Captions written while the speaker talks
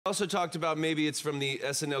Also talked about maybe it's from the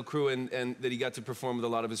SNL crew and that he got to perform with a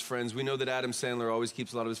lot of his friends. We know that Adam Sandler always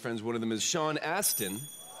keeps a lot of his friends. One of them is Sean Astin,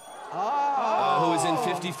 who was in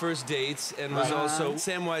 50 First Dates and was also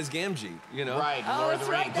Samwise Gamgee, you know? Right, Lord of the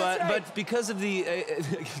Rings. But because of the,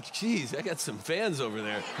 geez, I got some fans over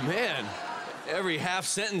there. Man, every half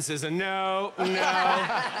sentence is a no, no,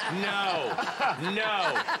 no,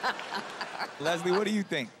 no. Leslie, what do you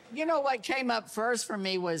think? You know what came up first for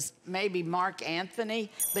me was maybe Mark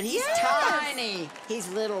Anthony, but he's tiny.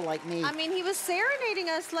 He's little like me. I mean, he was serenading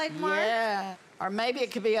us like Mark. Yeah. Or maybe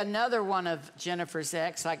it could be another one of Jennifer's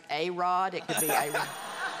ex, like A-Rod. It could be A-Rod.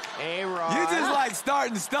 A-Rod. You just like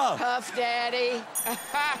starting stuff. Puff Daddy.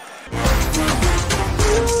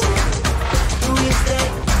 Who is that?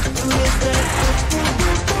 Who is that?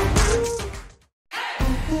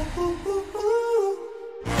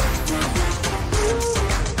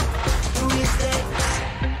 Who is that?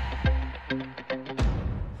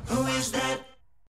 Who is that?